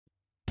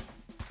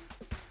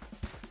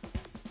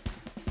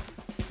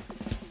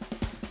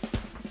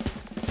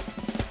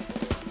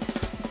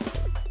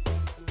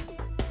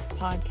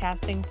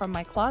podcasting from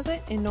my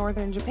closet in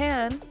northern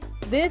Japan.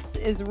 This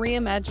is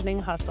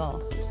Reimagining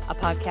Hustle, a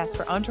podcast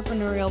for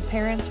entrepreneurial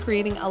parents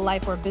creating a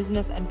life where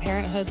business and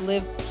parenthood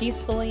live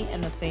peacefully in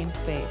the same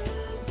space.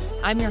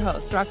 I'm your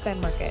host, Roxanne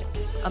Market,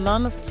 a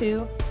mom of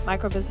two,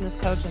 microbusiness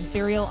coach, and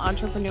serial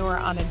entrepreneur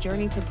on a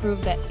journey to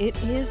prove that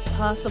it is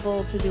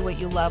possible to do what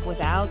you love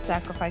without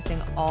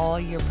sacrificing all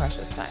your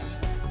precious time.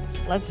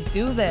 Let's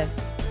do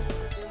this.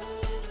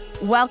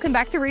 Welcome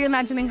back to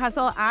Reimagining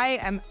Hustle. I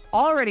am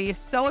already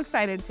so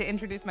excited to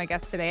introduce my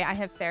guest today. I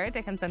have Sarah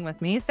Dickinson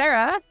with me.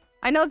 Sarah,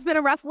 I know it's been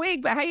a rough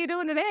week, but how are you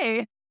doing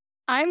today?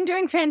 I'm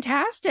doing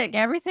fantastic.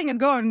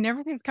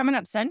 Everything's coming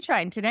up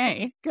sunshine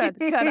today. Good.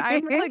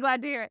 I'm really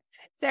glad to hear it.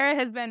 Sarah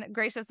has been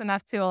gracious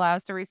enough to allow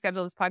us to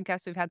reschedule this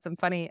podcast. We've had some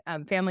funny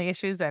family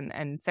issues,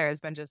 and Sarah's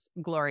been just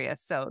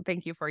glorious. So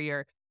thank you for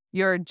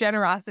your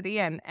generosity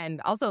and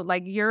also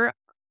like your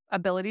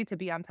ability to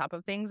be on top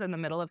of things in the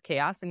middle of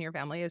chaos in your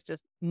family is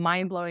just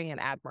mind-blowing and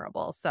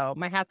admirable. So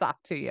my hat's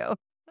off to you.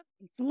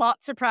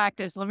 Lots of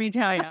practice, let me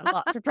tell you.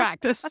 Lots of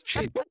practice.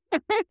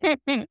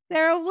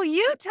 Sarah, will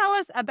you tell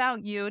us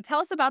about you?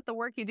 Tell us about the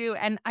work you do.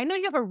 And I know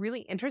you have a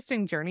really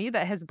interesting journey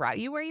that has brought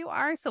you where you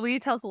are. So will you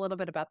tell us a little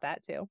bit about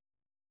that too?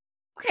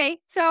 Okay,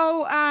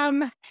 so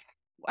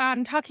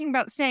I'm talking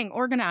about staying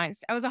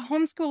organized. I was a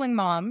homeschooling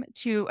mom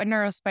to a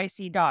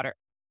neurospicy daughter.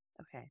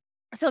 Okay.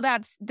 So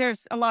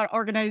there's a lot of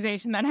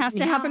organization that has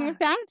to happen with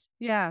that.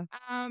 Yeah.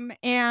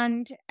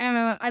 And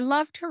I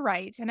love to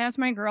write. And as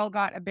my girl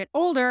got a bit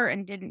older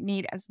and didn't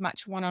need as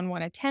much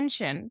one-on-one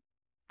attention,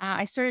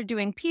 I started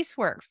doing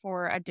piecework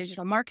for a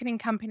digital marketing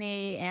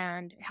company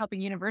and helping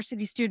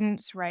university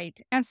students write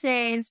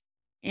essays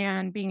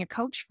and being a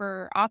coach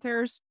for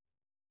authors.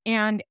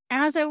 And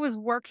as I was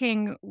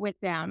working with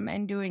them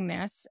and doing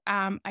this,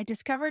 I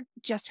discovered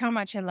just how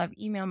much I love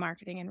email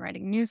marketing and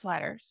writing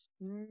newsletters.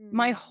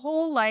 My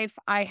whole life,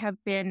 I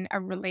have been a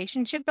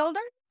relationship builder.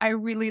 I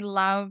really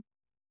love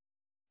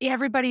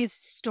everybody's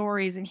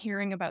stories and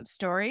hearing about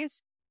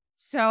stories.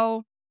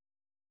 So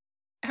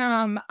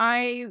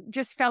I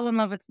just fell in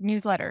love with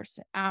newsletters.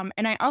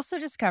 And I also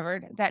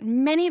discovered that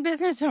many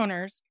business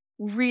owners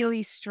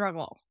really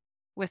struggle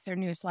with their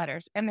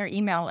newsletters and their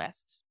email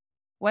lists.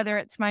 Whether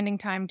it's finding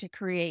time to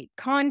create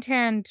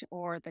content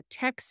or the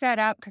tech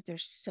setup, because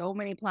there's so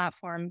many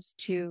platforms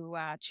to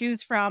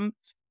choose from,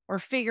 or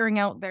figuring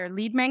out their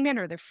lead magnet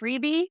or their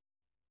freebie.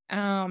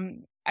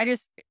 I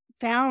just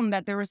found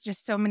that there was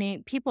just so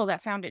many people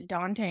that found it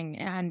daunting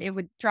and it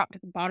would drop to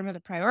the bottom of the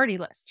priority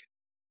list.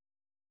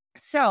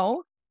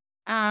 So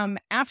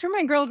after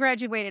my girl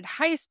graduated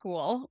high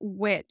school,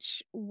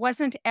 which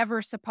wasn't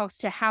ever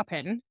supposed to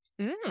happen,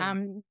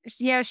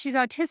 she's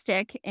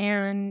autistic,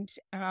 and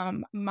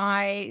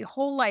my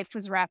whole life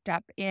was wrapped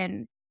up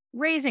in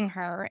raising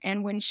her.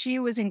 And when she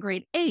was in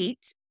grade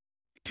 8,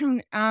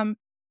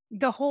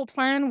 the whole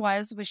plan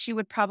was she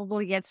would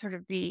probably get sort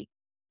of the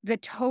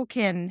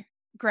token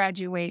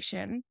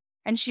graduation,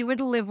 and she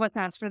would live with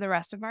us for the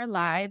rest of our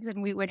lives,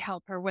 and we would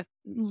help her with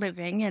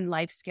living and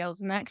life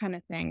skills and that kind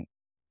of thing.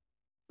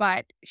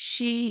 But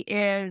she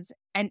is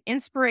an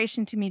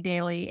inspiration to me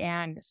daily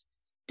and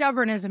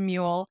stubborn as a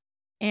mule.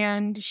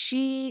 And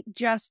she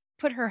just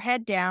put her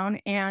head down,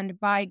 and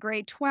by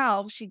grade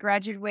 12, she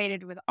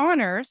graduated with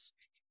honors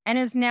and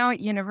is now at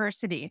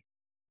university.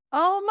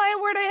 Oh my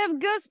word, I have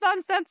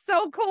goosebumps. That's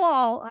so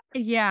cool.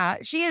 Yeah,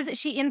 she is.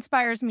 She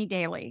inspires me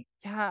daily.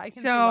 Yeah, I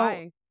can see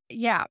why.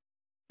 Yeah.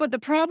 But the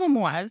problem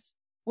was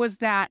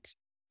that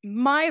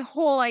my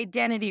whole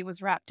identity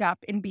was wrapped up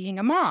in being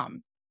a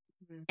mom.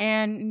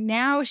 And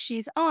now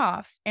she's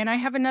off, and I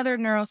have another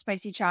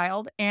neurospicy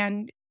child,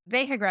 and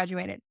they had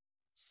graduated.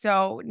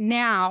 So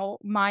now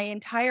my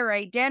entire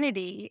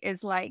identity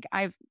is like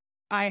I'm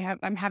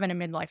having a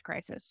midlife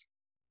crisis.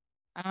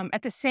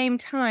 At the same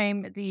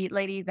time, the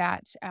lady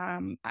that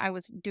I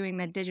was doing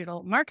the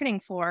digital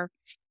marketing for,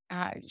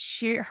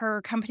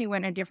 her company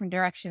went a different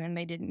direction, and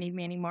they didn't need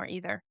me anymore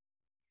either.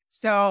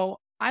 So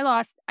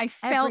I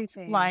felt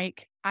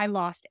like I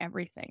lost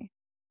everything.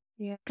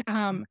 Yeah.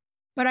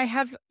 But I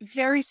have a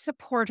very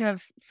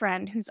supportive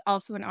friend who's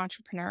also an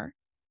entrepreneur.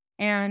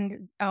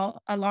 And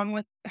along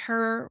with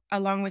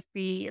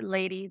the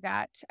lady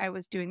that I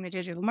was doing the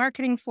digital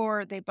marketing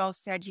for, they both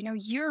said,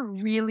 you're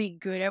really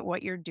good at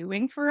what you're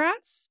doing for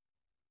us.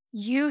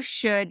 You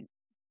should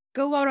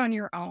go out on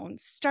your own,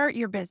 start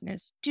your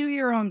business, do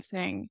your own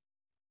thing.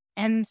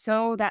 And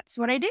so that's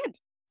what I did.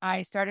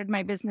 I started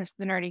my business,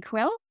 The Nerdy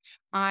Quill.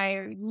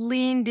 I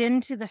leaned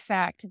into the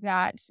fact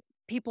that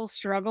people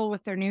struggle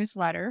with their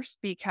newsletters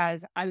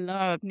because I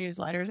love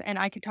newsletters and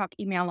I could talk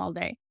email all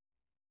day.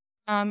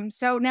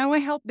 So now I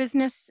help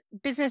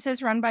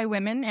businesses run by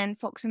women and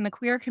folks in the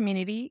queer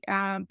community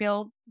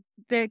build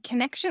the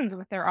connections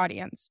with their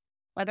audience,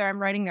 whether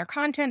I'm writing their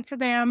content for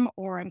them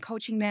or I'm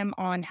coaching them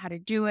on how to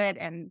do it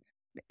and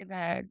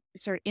the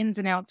sort of ins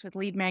and outs with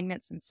lead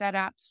magnets and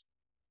setups.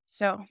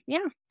 So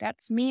yeah,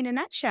 that's me in a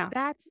nutshell.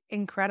 That's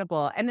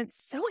incredible. And it's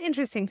so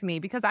interesting to me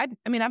because I've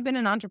been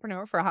an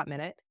entrepreneur for a hot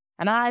minute.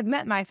 And I've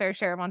met my fair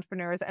share of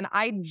entrepreneurs, and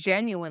I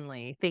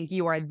genuinely think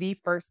you are the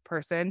first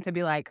person to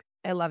be like,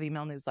 I love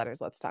email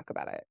newsletters. Let's talk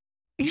about it.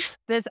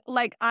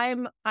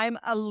 I'm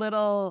a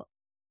little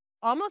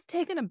almost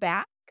taken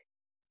aback.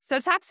 So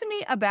talk to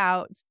me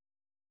about,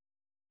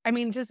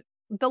 just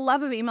the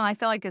love of email. I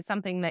feel like is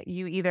something that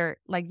you either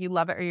you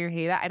love it or you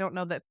hate it. I don't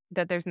know that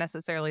there's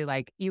necessarily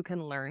you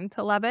can learn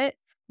to love it,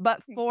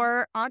 but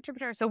for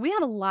entrepreneurs, so we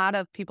have a lot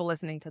of people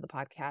listening to the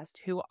podcast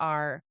who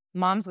are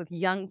moms with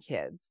young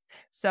kids.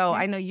 So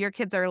I know your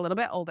kids are a little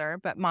bit older,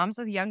 but moms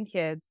with young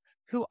kids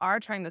who are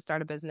trying to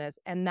start a business,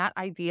 and that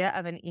idea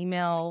of an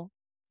email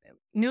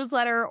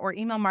newsletter or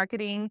email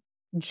marketing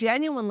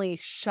genuinely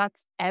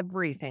shuts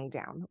everything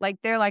down.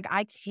 They're like,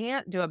 I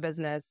can't do a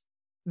business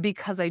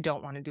because I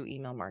don't want to do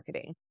email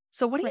marketing.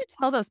 So what do you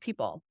tell those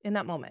people in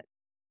that moment?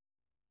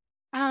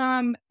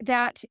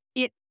 That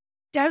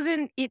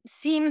it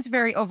seems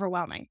very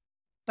overwhelming,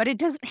 but it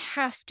doesn't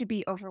have to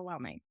be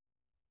overwhelming.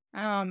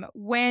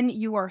 When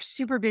you are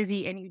super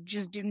busy and you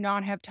just do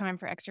not have time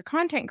for extra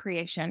content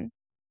creation,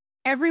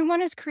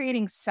 everyone is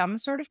creating some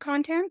sort of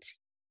content,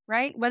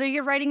 right? Whether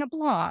you're writing a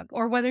blog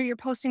or whether you're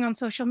posting on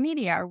social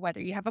media or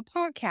whether you have a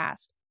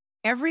podcast,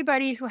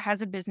 everybody who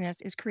has a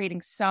business is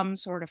creating some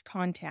sort of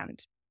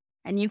content.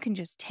 And you can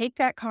just take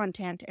that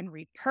content and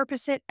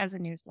repurpose it as a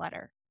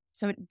newsletter.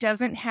 So it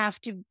doesn't have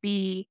to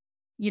be,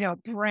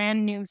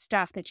 brand new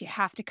stuff that you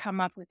have to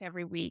come up with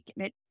every week.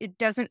 And it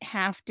doesn't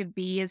have to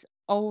be as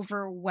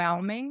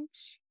overwhelming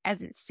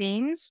as it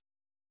seems.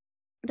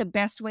 The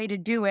best way to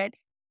do it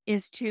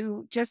is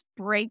to just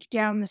break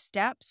down the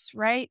steps,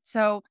 right?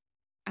 So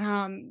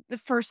the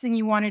first thing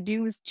you want to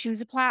do is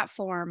choose a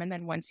platform. And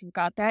then once you've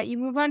got that, you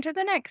move on to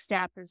the next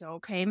step is,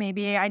 okay,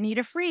 maybe I need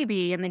a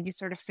freebie. And then you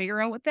sort of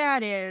figure out what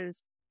that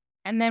is.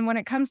 And then when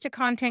it comes to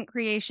content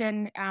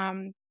creation,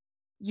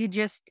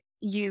 you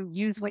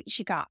use what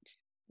you got.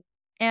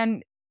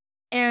 And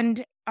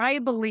I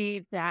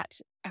believe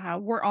that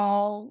we're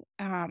all,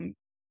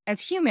 as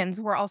humans,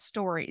 we're all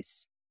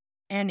stories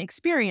and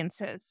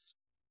experiences.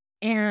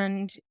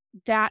 And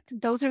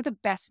those are the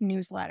best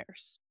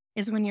newsletters,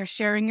 is when you're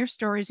sharing your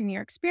stories and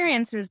your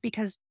experiences,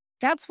 because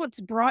that's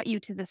what's brought you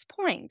to this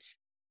point.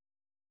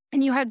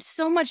 And you had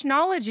so much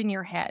knowledge in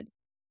your head.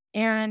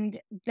 And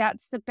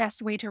that's the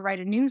best way to write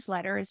a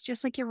newsletter, is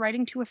just like you're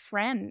writing to a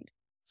friend.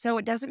 So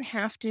it doesn't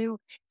have to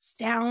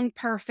sound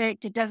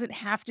perfect. It doesn't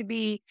have to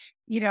be,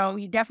 you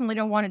definitely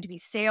don't want it to be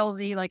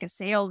salesy, like a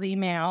sales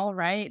email,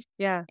 right?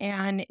 Yeah.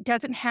 And it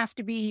doesn't have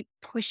to be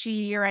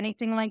pushy or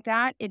anything like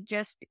that. It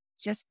just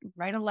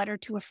write a letter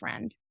to a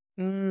friend.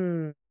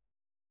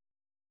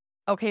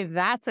 Okay,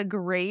 that's a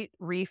great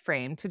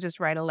reframe, to just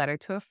write a letter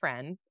to a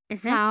friend.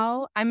 Mm-hmm.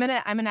 How I'm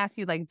gonna ask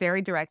you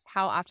very direct.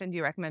 How often do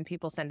you recommend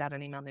people send out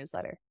an email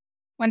newsletter?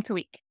 Once a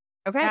week.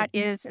 Okay,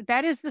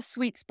 that is the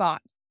sweet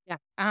spot. Yeah.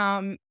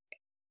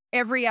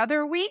 Every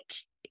other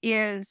week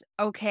is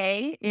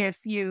okay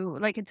if you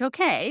it's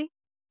okay,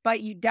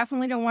 but you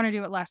definitely don't want to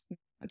do it less than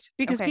once,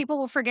 because people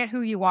will forget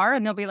who you are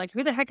and they'll be like,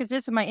 who the heck is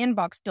this in my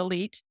inbox?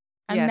 Delete.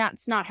 And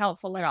that's not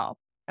helpful at all.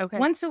 Okay.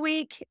 Once a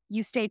week,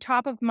 you stay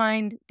top of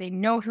mind. They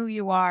know who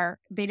you are.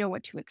 They know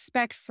what to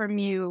expect from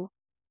you.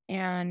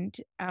 And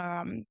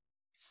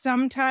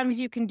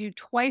sometimes you can do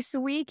twice a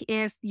week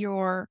if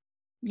you're,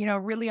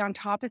 really on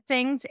top of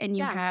things and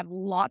you have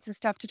lots of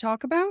stuff to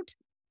talk about.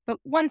 But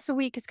once a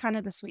week is kind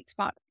of the sweet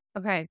spot.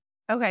 Okay.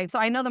 So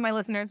I know that my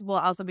listeners will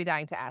also be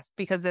dying to ask,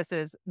 because this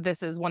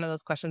is one of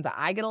those questions that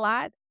I get a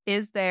lot.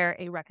 Is there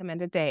a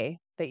recommended day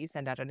that you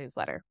send out a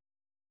newsletter?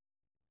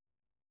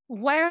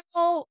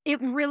 Well,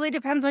 it really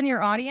depends on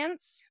your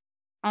audience.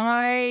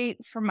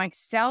 For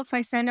myself,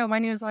 I send out my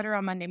newsletter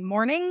on Monday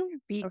morning,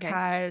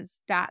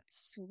 because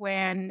that's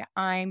when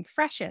I'm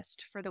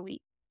freshest for the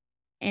week.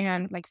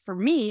 And for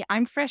me,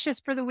 I'm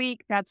freshest for the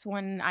week. That's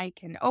when I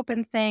can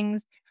open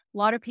things. A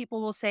lot of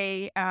people will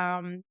say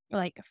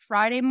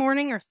Friday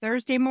morning or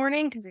Thursday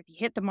morning, because if you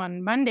hit them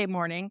on Monday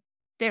morning,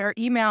 their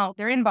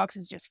inbox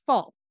is just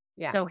full.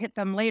 Yeah. So hit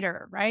them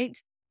later, right?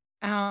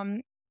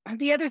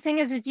 The other thing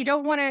is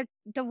the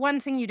one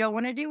thing you don't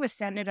want to do is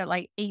send it at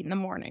 8 in the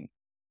morning.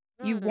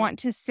 You want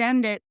to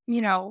send it,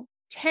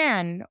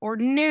 10 or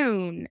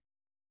noon,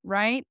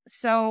 right?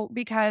 So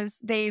because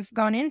they've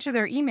gone into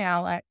their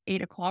email at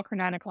 8 o'clock or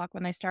 9 o'clock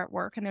when they start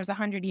work, and there's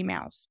 100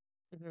 emails.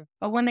 Mm-hmm.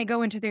 But when they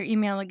go into their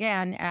email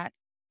again at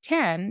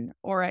 10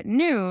 or at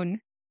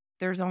noon,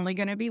 there's only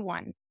going to be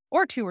one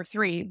or two or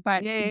three,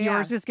 but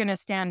yours is going to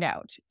stand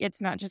out. It's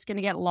not just going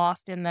to get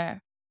lost in the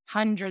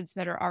hundreds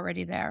that are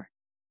already there.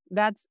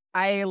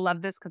 I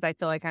love this, because I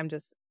feel like I'm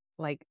just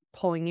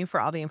pulling you for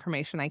all the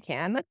information I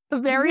can,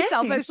 very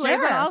selfishly,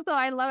 but also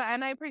I love it.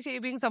 And I appreciate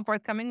you being so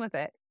forthcoming with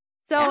it.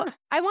 So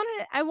I want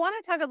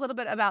to talk a little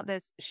bit about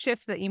this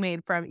shift that you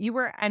made from, you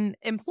were an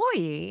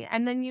employee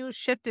and then you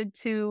shifted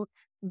to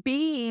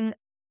being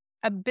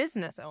a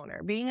business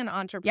owner, being an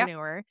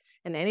entrepreneur. Yep.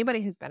 And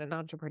anybody who's been an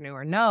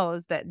entrepreneur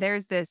knows that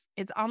there's this,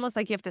 it's almost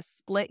like you have to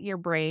split your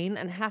brain,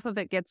 and half of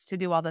it gets to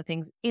do all the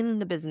things in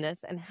the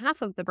business and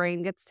half of the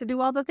brain gets to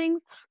do all the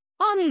things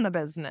on the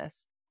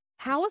business.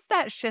 How was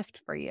that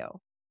shift for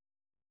you?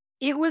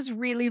 It was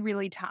really,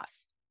 really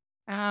tough.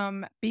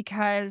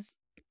 Because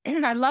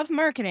and I love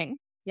marketing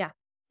Yeah.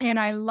 and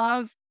I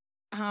love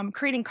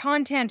creating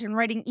content and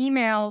writing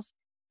emails,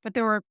 but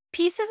there were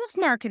pieces of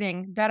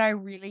marketing that I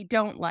really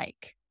don't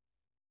like.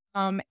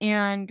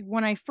 And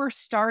when I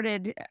first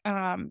started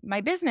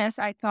my business,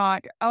 I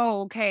thought,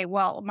 oh, okay,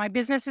 well, my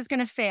business is going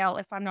to fail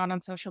if I'm not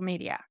on social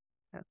media.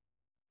 Yeah.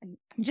 And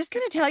I'm just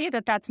going to tell you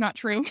that that's not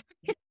true.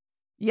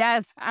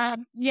 Yes.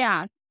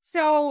 Yeah.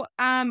 So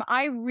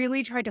I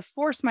really tried to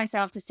force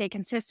myself to stay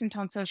consistent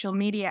on social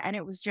media, and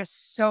it was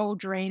just so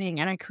draining.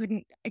 And I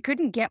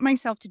couldn't get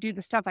myself to do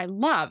the stuff I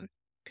love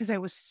because I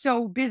was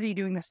so busy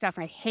doing the stuff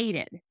I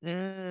hated.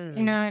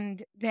 Mm.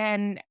 And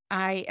then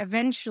I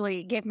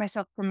eventually gave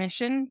myself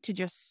permission to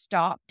just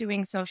stop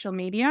doing social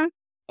media.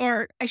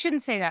 Or I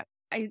shouldn't say that.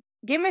 I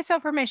gave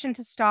myself permission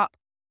to stop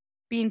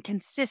being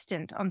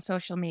consistent on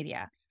social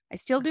media. I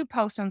still do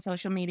post on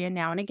social media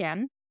now and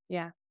again,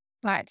 Yeah.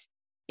 but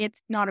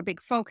it's not a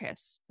big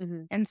focus.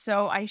 Hmm. And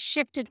so I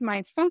shifted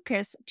my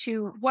focus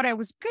to what I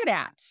was good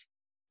at.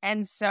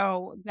 And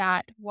so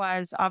that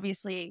was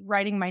obviously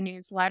writing my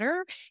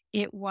newsletter.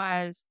 It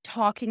was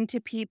talking to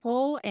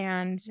people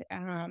and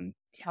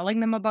telling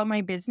them about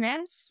my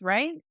business,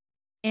 right?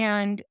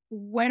 And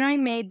when I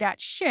made that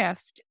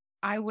shift,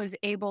 I was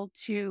able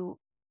to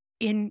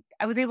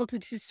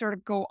just sort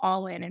of go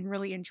all in and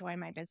really enjoy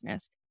my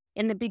business.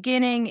 In the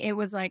beginning, it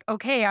was like,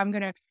 okay, I'm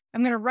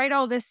gonna write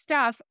all this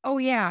stuff. Oh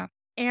yeah.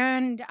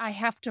 And I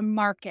have to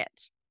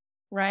market,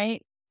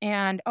 right?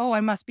 And oh,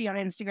 I must be on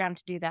Instagram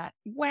to do that.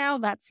 Well,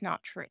 that's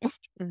not true.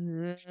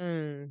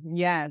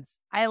 Yes.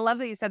 I love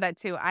that you said that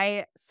too.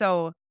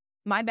 So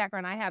my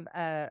background, I have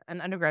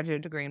an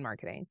undergraduate degree in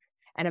marketing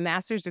and a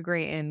master's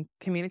degree in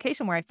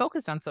communication where I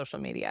focused on social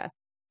media.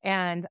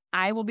 And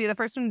I will be the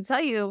first one to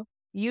tell you,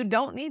 you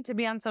don't need to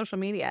be on social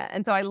media.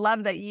 And so I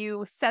love that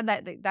you said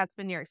that's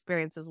been your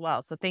experience as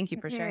well. So thank you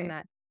for sharing Mhm.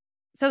 that.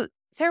 So,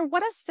 Sarah,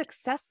 what does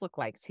success look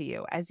like to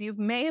you as you've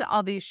made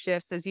all these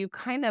shifts, as you've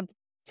kind of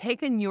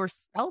taken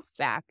yourself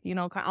back,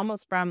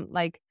 almost from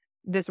like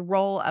this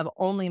role of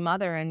only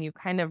mother and you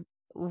kind of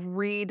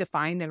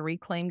redefined and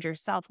reclaimed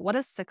yourself? What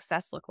does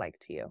success look like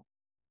to you?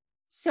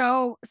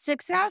 So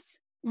success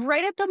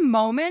right at the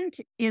moment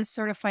is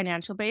sort of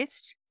financial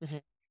based.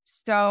 Mhm.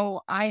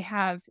 So I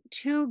have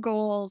two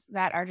goals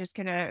that are just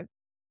gonna,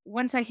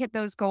 once I hit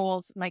those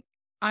goals, like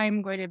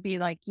I'm going to be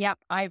like, yep,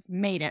 I've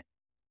made it.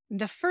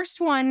 The first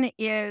one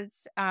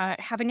is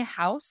having a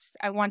house.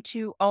 I want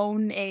to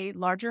own a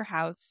larger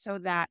house so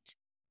that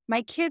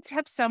my kids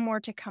have somewhere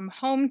to come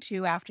home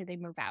to after they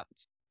move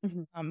out.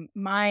 Mhm.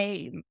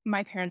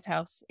 My parents'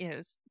 house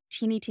is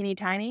teeny, teeny,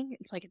 tiny.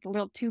 It's like a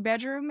little 2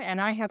 bedroom, and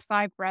I have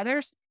 5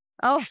 brothers.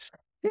 Oh,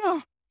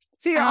 Yeah.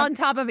 so you're Um, on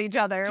top of each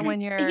other when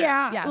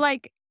yeah, yeah,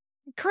 like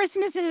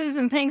Christmases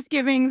and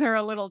Thanksgivings are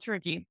a little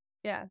tricky.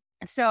 yeah.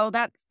 So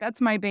that's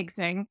my big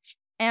thing.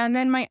 And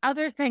then my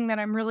other thing that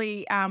I'm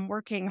really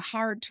working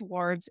hard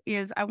towards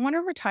is I want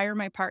to retire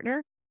my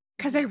partner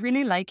because I Mhm.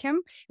 really like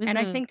him. And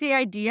I Mhm. think the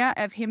idea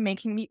of him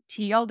making me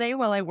tea all day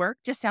while I work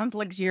just sounds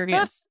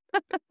luxurious.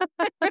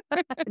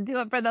 Do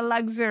it for the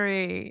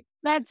luxury.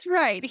 That's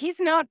right. He's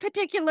not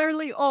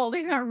particularly old.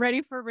 He's not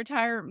ready for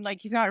retirement.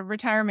 Like he's not a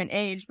retirement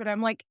age, but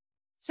I'm like,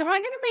 so I'm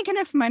going to make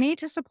enough money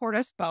to support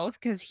us both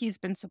because he's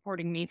been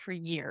supporting me for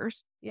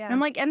years. And I'm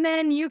Yeah. like, and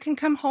then you can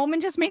come home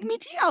and just make me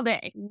tea all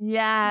day.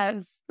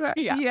 Yes.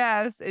 Yeah.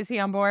 Yes. Is he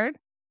on board?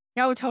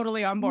 No,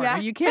 totally on board. Are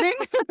Yeah. you kidding?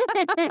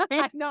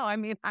 No, I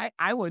mean,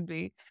 I would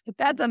be.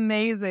 That's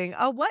amazing.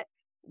 Oh,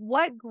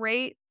 what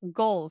great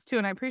goals too.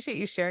 And I appreciate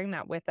you sharing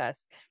that with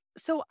us.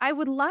 So I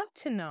would love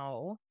to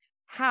know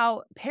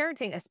how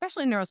parenting,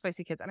 especially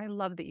neurospicy kids, and I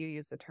love that you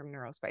use the term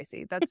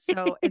neurospicy.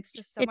 It's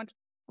just so it much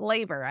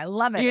flavor. I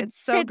love it. it It's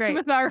so fits great.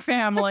 with our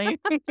family.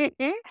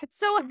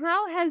 So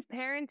how has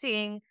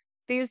parenting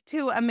these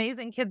two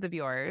amazing kids of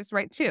yours,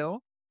 right? Two,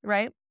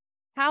 right?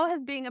 How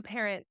has being a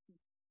parent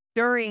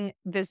during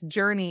this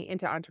journey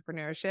into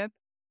entrepreneurship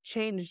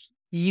changed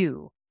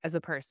you as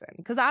a person?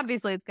 Because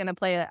obviously it's going to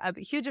play a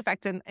huge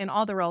effect in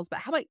all the roles, but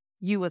how about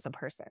you as a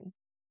person?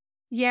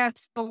 Yeah.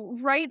 So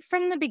right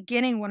from the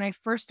beginning, when I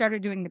first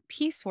started doing the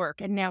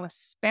piecework, and now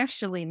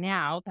especially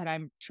now that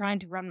I'm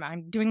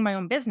doing my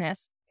own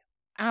business,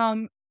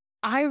 um,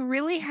 I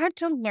really had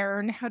to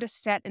learn how to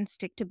set and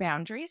stick to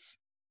boundaries.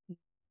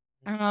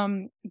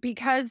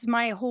 Because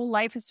my whole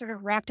life is sort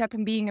of wrapped up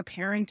in being a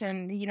parent,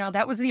 and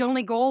that was the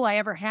only goal I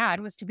ever had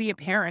was to be a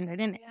parent. I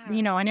didn't,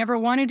 Yeah. I never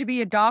wanted to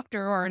be a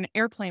doctor or an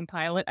airplane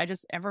pilot. I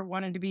just ever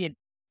wanted to be a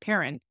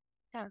parent.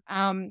 Yeah.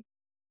 Um,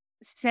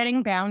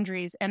 Setting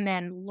boundaries and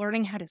then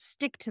learning how to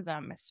stick to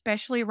them,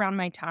 especially around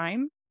my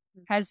time,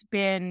 Mm. has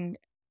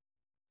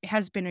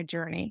been a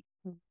journey.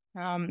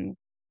 Mm. Um,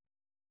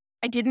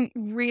 I didn't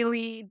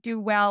really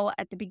do well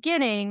at the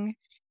beginning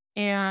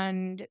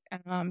and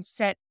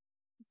set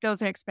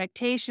those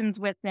expectations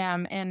with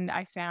them. And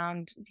I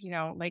found,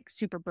 like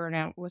super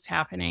burnout was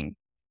happening.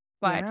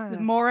 But the Yeah.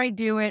 more I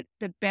do it,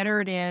 the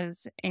better it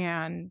is.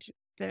 And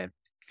the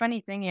funny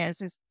thing is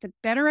the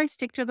better I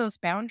stick to those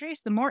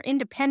boundaries, the more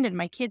independent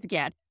my kids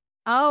get.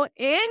 Oh,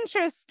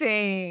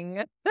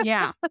 interesting.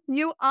 Yeah,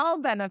 You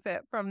all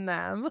benefit from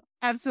them.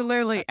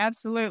 absolutely.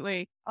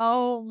 Absolutely.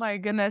 Oh my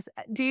goodness.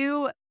 Do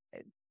you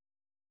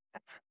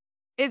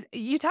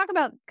you talk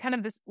about kind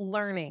of this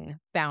learning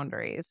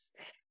boundaries.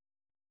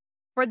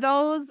 For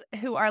those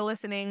who are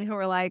listening who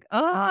are like,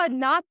 oh,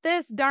 not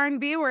this darn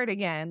B word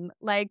again.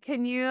 Like,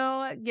 can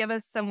you give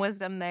us some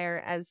wisdom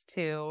there as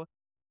to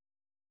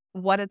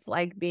what it's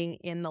like being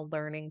in the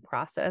learning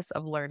process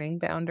of learning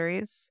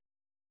boundaries?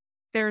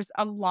 There's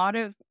a lot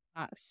of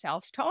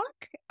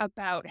self-talk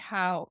about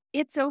how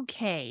it's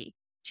okay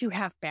to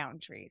have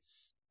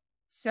boundaries.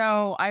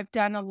 So I've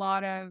done a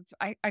lot of,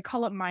 I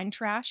call it mind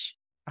trash.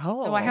 So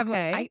Oh,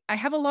 okay. I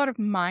have a lot of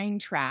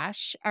mind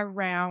trash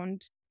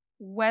around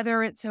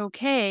whether it's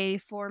okay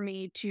for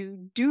me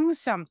to do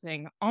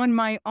something on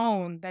my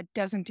own that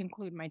doesn't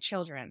include my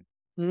children.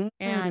 Mm-hmm.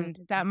 And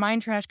that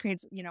mind trash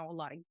creates, a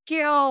lot of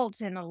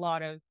guilt and a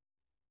lot of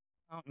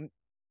um,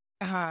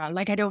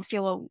 like I don't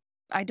feel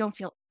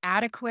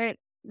adequate,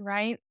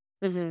 right?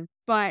 Mm-hmm.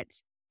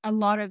 But a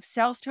lot of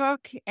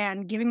self-talk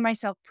and giving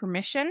myself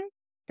permission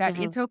that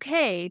Mm-hmm. it's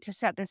okay to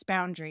set this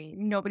boundary.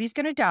 Nobody's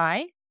going to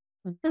die,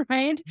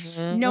 right?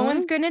 No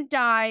one's Mm-hmm. going to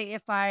die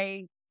if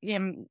I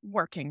am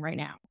working right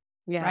now,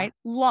 Yeah. right?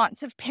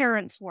 Lots of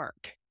parents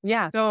work.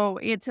 Yeah. So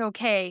it's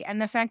okay.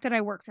 And the fact that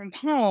I work from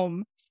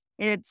home,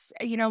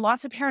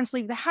 lots of parents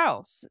leave the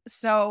house.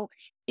 So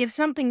if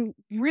something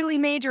really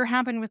major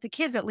happened with the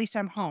kids, at least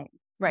I'm home,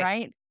 Right.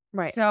 right?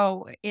 Right.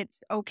 So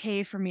it's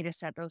okay for me to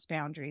set those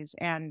boundaries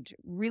and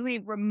really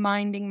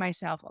reminding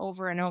myself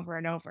over and over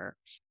and over.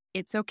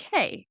 It's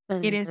okay.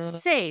 It is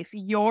Mhm. safe.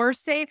 You're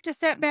safe to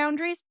set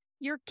boundaries.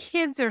 Your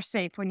kids are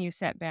safe when you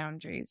set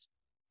boundaries.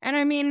 And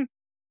I mean,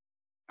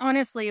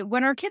 honestly,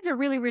 when our kids are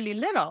really, really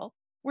little,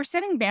 we're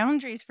setting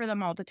boundaries for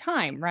them all the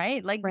time,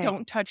 right? Like, Right.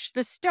 don't touch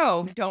the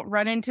stove, don't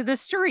run into the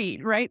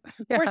street, right?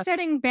 We're Yeah.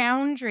 setting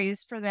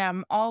boundaries for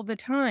them all the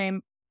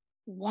time.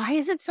 Why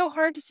is it so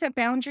hard to set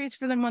boundaries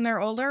for them when they're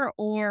older?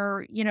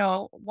 Or,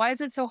 why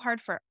is it so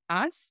hard for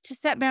us to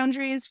set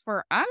boundaries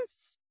for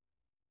us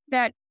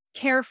that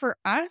care for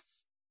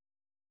us?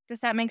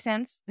 Does that make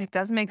sense? It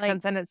does make Like,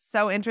 sense, and it's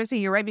so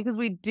interesting. You're right because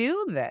we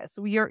do this.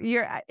 You're.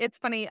 It's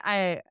funny.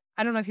 I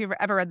don't know if you've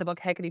ever read the book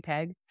Hecate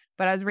Peg,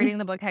 but I was reading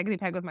the book Hecate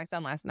Peg with my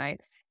son last night,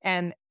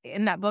 and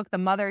in that book, the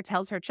mother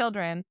tells her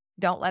children,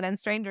 "Don't let in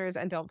strangers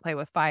and don't play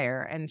with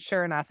fire." And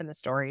sure enough, in the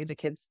story, the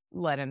kids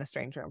let in a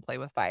stranger and play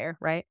with fire,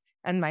 right?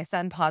 And my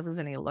son pauses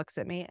and he looks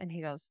at me and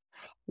he goes,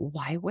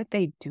 "Why would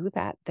they do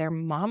that? Their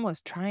mom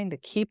was trying to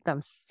keep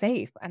them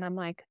safe." And I'm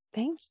like,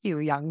 "Thank you,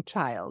 young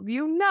child.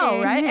 You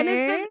know, right?" And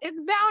mhm. it's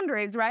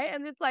boundaries, right?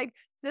 And it's like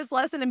this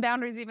lesson in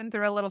boundaries even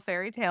through a little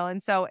fairy tale.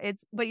 And so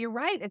but you're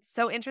right. It's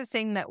so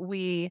interesting that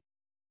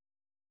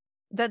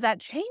that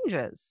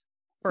changes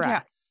for Yeah.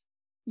 us.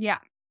 Yeah.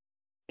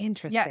 Yeah.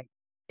 Interesting.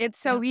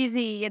 It's Yeah. so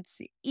easy.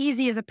 It's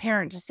easy as a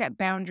parent to set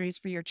boundaries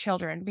for your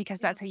children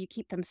because Yeah. that's how you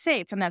keep them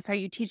safe and that's how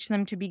you teach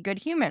them to be good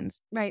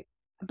humans. Right.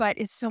 But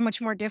it's so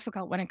much more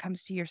difficult when it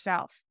comes to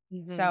yourself.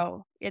 Hmm.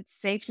 So it's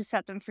safe to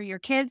set them for your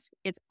kids.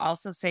 It's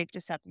also safe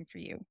to set them for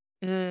you.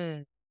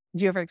 Mm.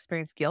 Do you ever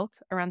experience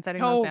guilt around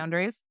setting those Oh,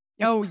 boundaries?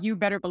 oh, you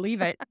better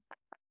believe it.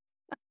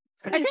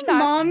 Talk. I think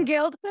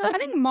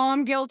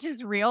mom guilt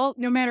is real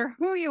no matter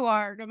who you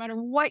are, no matter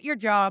what your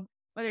job,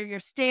 whether you're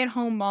a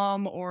stay-at-home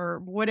mom or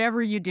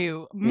whatever you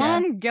do. Yeah.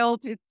 Mom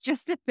guilt is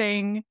just a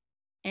thing.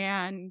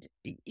 And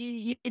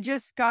you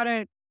just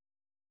gotta,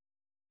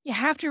 you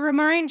have to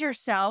remind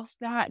yourself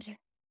that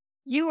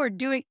you are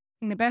doing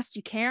the best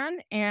you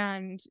can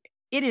and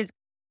it is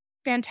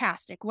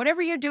fantastic.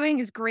 Whatever you're doing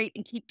is great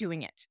and keep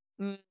doing it.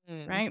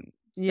 Mm. Right.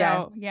 So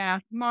Yes. yeah,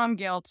 mom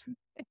guilt.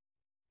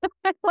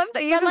 I love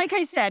that you But just.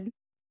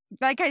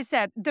 like I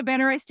said, the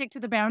better I stick to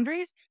the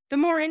boundaries, the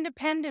more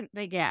independent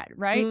they get,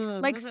 right?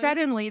 Like Mhm.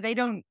 suddenly they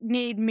don't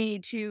need me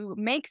to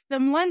make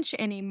them lunch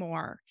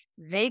anymore.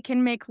 They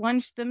can make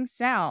lunch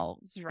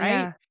themselves, right?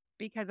 Yeah.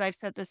 Because I've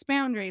set this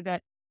boundary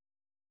that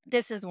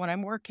this is what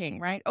I'm working,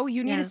 right? Oh,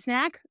 you need a Yeah.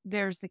 snack?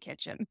 There's the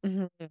kitchen.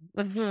 Mhm.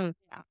 Mhm.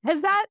 Yeah.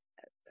 Has that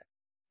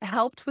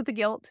helped with the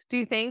guilt, do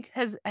you think?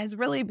 Has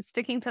really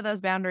sticking to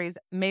those boundaries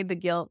made the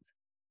guilt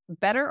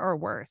better or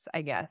worse,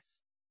 I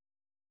guess?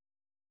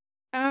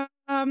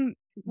 Um,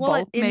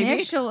 well, Both,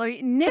 maybe?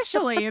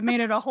 initially it made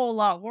it a whole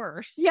lot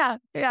worse. Yeah,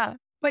 yeah.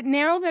 But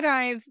now that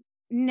I've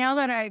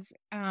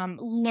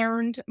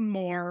learned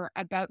more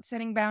about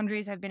setting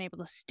boundaries, I've been able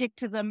to stick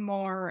to them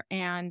more,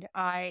 and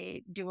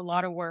I do a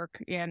lot of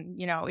work. And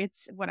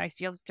it's when I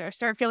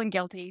start feeling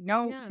guilty.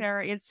 No, Yeah.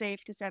 Sarah, it's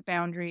safe to set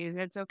boundaries.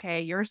 It's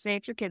okay. You're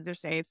safe. Your kids are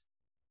safe.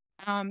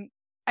 Um,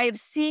 I've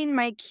seen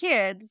my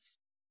kids,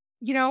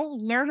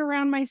 learn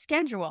around my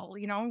schedule.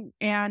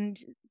 And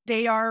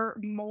they are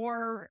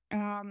more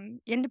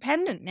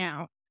independent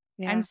now.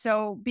 Yeah. And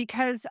so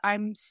because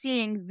I'm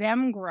seeing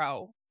them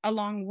grow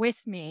along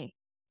with me,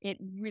 it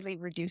really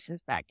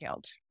reduces that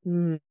guilt.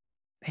 Mm,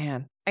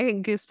 man, I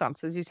get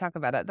goosebumps as you talk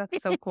about it.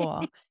 That's so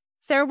cool.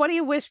 Sarah, what do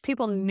you wish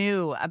people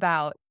knew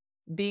about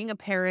being a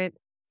parent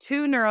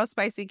to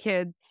neurospicy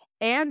kids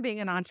and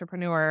being an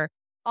entrepreneur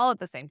all at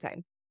the same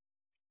time.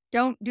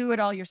 Don't do it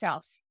all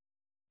yourself.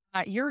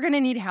 You're going to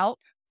need help,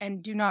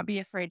 and do not be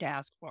afraid to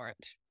ask for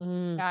it.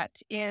 Mm,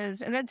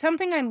 And that's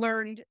something I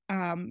learned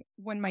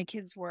when my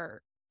kids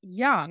were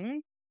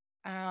young.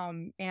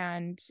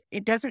 And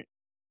it doesn't,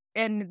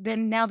 and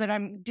then now that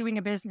I'm doing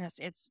a business,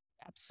 it's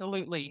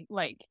absolutely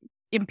like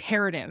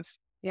imperative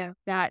yeah.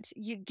 that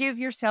you give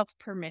yourself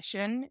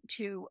permission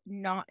to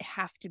not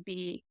have to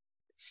be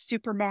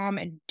super mom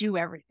and do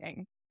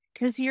everything.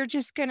 Because you're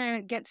just going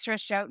to get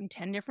stretched out in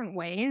 10 different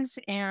ways.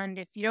 And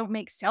if you don't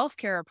make self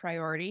care a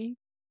priority,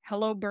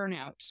 hello,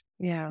 burnout,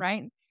 Yeah.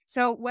 right?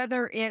 So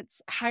whether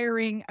it's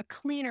hiring a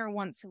cleaner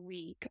once a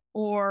week,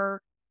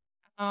 or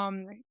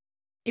um,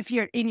 if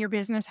you're in your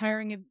business,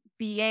 hiring a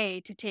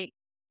BA to take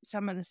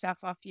some of the stuff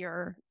off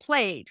your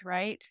plate,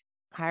 right?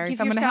 Hiring Give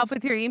someone to help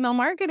yourself, with your email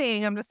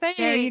marketing. I'm just there you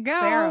saying, go.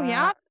 Sarah.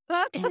 Yeah.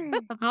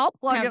 I'll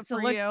plug it for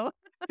Absolutely. you.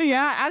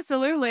 Yeah,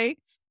 absolutely.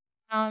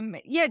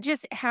 Yeah,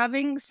 just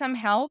having some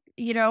help,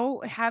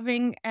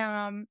 having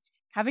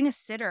a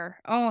sitter.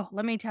 Oh,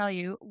 let me tell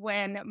you,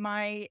 when when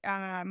I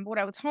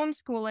was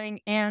homeschooling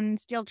and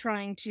still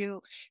trying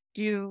to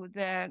do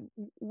the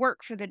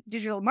work for the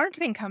digital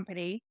marketing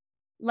company,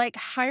 like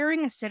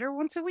hiring a sitter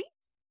once a week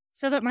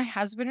so that my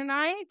husband and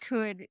I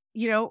could,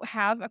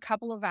 have a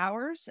couple of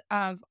hours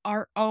of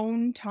our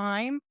own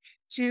time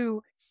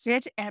to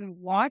sit and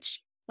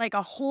watch like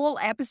a whole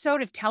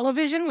episode of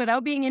television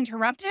without being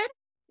interrupted.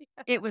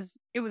 It was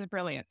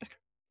brilliant.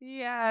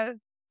 Yeah.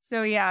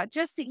 So yeah,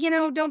 just,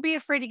 don't be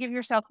afraid to give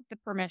yourself the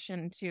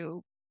permission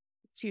to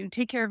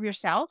take care of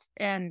yourself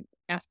and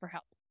ask for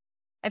help.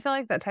 I feel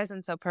like that ties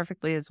in so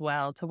perfectly as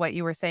well to what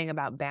you were saying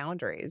about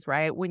boundaries,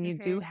 right? When you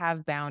do Mhm.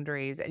 have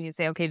boundaries and you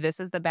say, okay, this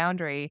is the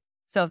boundary.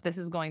 So if this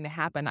is going to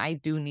happen, I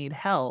do need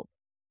help.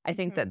 I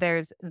think Mhm.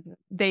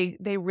 that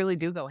they really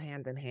do go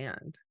hand in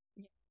hand.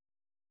 Yeah,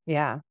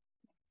 Yeah.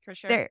 for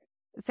sure. There,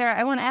 Sarah,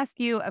 I want to ask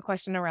you a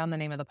question around the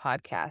name of the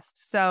podcast.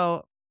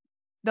 So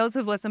those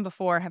who've listened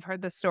before have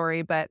heard this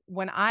story, but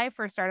when I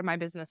first started my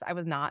business, I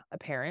was not a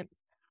parent.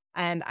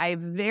 And I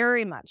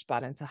very much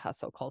bought into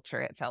hustle culture.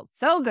 It felt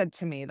so good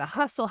to me. The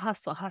hustle,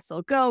 hustle,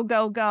 hustle, go,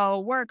 go, go,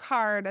 work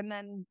hard and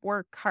then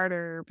work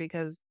harder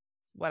because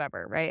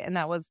whatever, right? And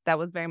that was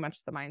very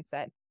much the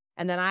mindset.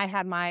 And then I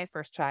had my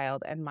first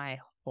child and my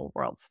whole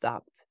world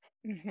stopped.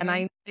 And Mhm.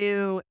 I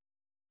knew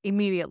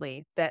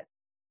immediately that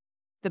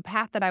the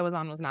path that I was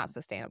on was not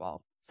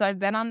sustainable. So I've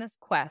been on this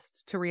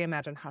quest to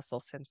reimagine hustle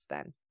since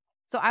then.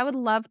 So I would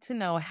love to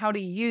know, how do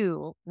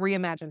you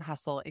reimagine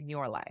hustle in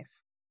your life?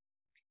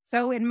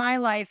 So in my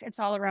life, it's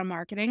all around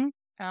marketing,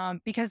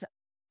 because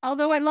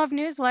although I love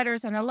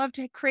newsletters and I love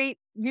to create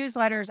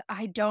newsletters,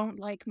 I don't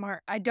like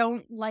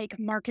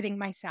marketing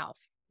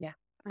myself. Yeah.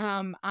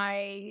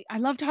 I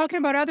love talking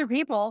about other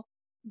people,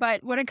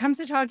 but when it comes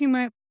to talking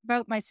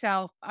about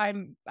myself,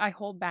 I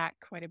hold back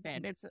quite a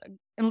bit. It's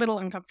a little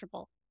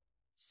uncomfortable.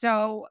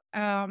 So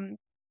when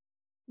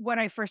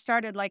I first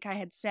started, like I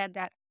had said,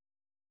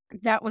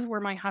 that was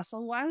where my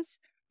hustle was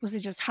it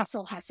just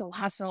hustle, hustle,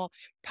 hustle,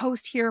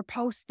 post here,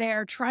 post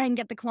there, try and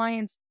get the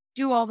clients,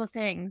 do all the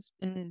things.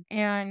 Mhm.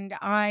 And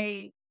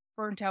I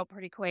burnt out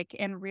pretty quick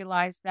and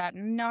realized that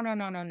no, no,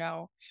 no, no,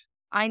 no.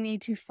 I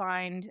need to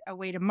find a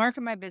way to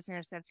market my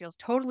business that feels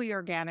totally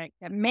organic,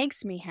 that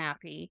makes me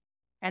happy.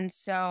 And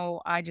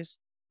so I just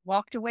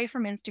walked away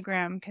from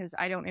Instagram because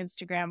I don't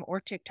Instagram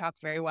or TikTok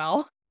very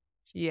well.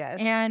 Yes.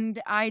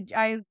 And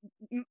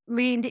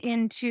leaned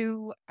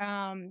into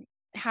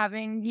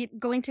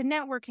going to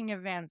networking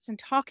events and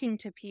talking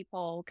to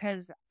people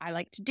because I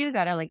like to do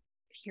that. I like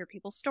to hear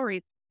people's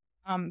stories,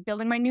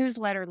 building my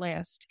newsletter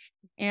list.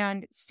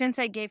 And since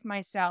I gave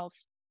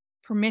myself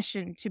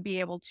permission to be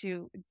able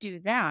to do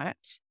that,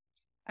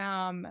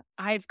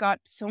 I've got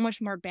so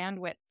much more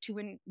bandwidth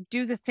to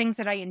do the things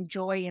that I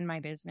enjoy in my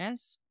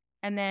business.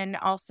 And then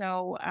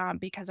also,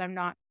 because I'm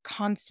not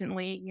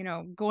constantly,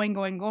 going,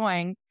 going,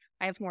 going,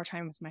 I have more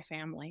time with my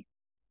family.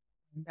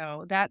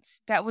 So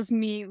that was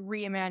me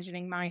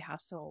reimagining my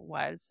hustle,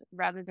 was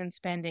rather than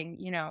spending,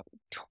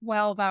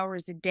 12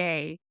 hours a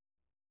day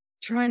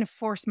trying to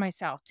force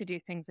myself to do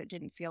things that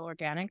didn't feel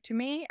organic to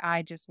me.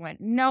 I just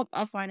went, nope,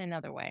 I'll find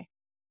another way.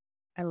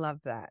 I love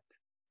that.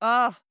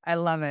 Oh, I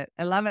love it.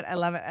 I love it. I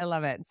love it. I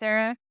love it.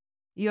 Sarah,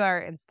 you are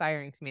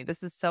inspiring to me.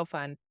 This is so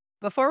fun.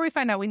 Before we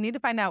find out, we need to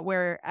find out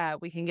where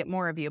we can get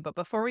more of you. But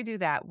before we do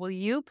that, will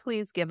you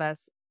please give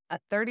us a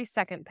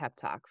 30-second pep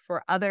talk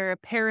for other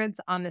parents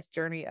on this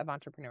journey of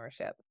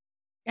entrepreneurship?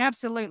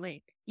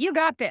 Absolutely. You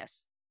got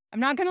this.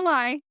 I'm not going to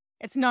lie.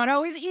 It's not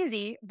always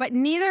easy, but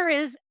neither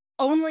is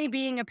only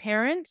being a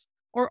parent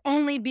or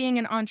only being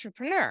an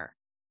entrepreneur.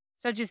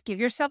 So just give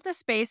yourself the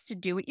space to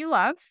do what you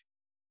love,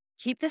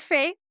 keep the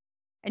faith,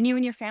 and you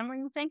and your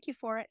family will thank you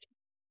for it.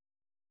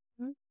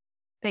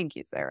 Thank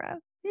you, Sarah.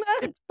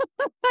 I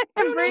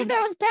don't know if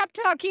that was pep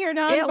talky or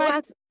not, It but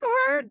was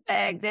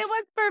perfect. It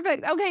was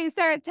perfect. Okay,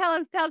 Sarah, tell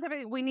us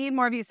everything. We need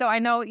more of you. So I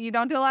know you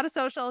don't do a lot of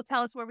social.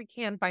 Tell us where we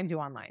can find you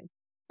online.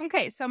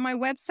 okay. So my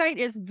website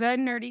is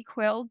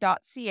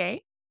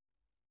thenerdyquill.ca.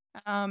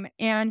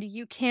 And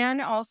you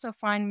can also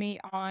find me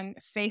on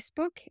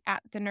Facebook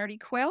at The Nerdy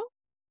Quill.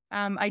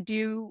 I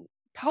do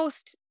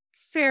post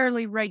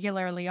fairly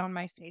regularly on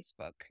my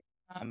Facebook.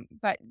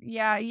 But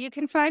yeah, you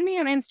can find me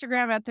on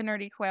Instagram at The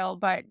Nerdy Quill,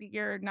 but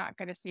you're not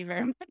going to see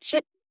very much.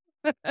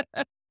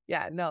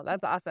 Yeah, no,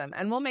 that's awesome.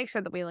 And we'll make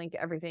sure that we link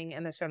everything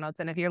in the show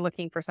notes. And if you're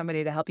looking for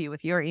somebody to help you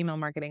with your email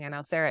marketing, I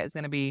know Sarah is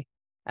going to be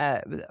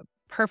a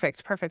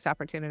perfect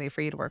opportunity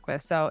for you to work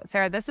with. So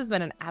Sarah, this has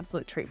been an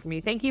absolute treat for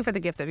me. Thank you for the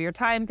gift of your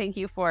time. Thank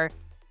you for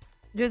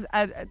just,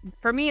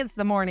 for me, it's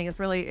the morning.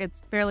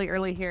 It's fairly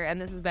early here.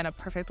 And this has been a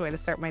perfect way to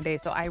start my day.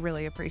 So I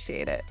really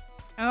appreciate it.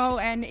 Oh,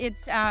 and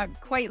it's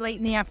quite late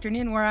in the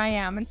afternoon where I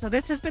am. And so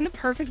this has been the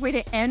perfect way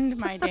to end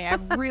my day.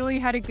 I've really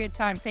had a good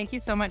time. Thank you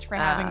so much for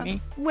having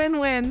me.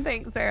 Win-win.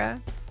 Thanks, Sarah.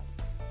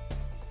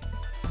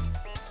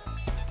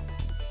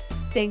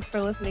 Thanks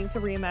for listening to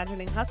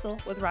Reimagining Hustle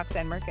with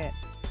Roxanne Merkett.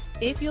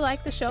 If you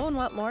like the show and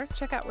want more,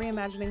 check out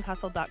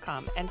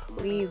reimagininghustle.com and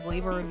please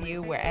leave a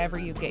review wherever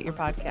you get your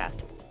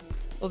podcasts.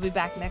 We'll be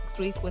back next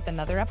week with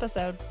another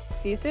episode.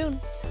 See you soon.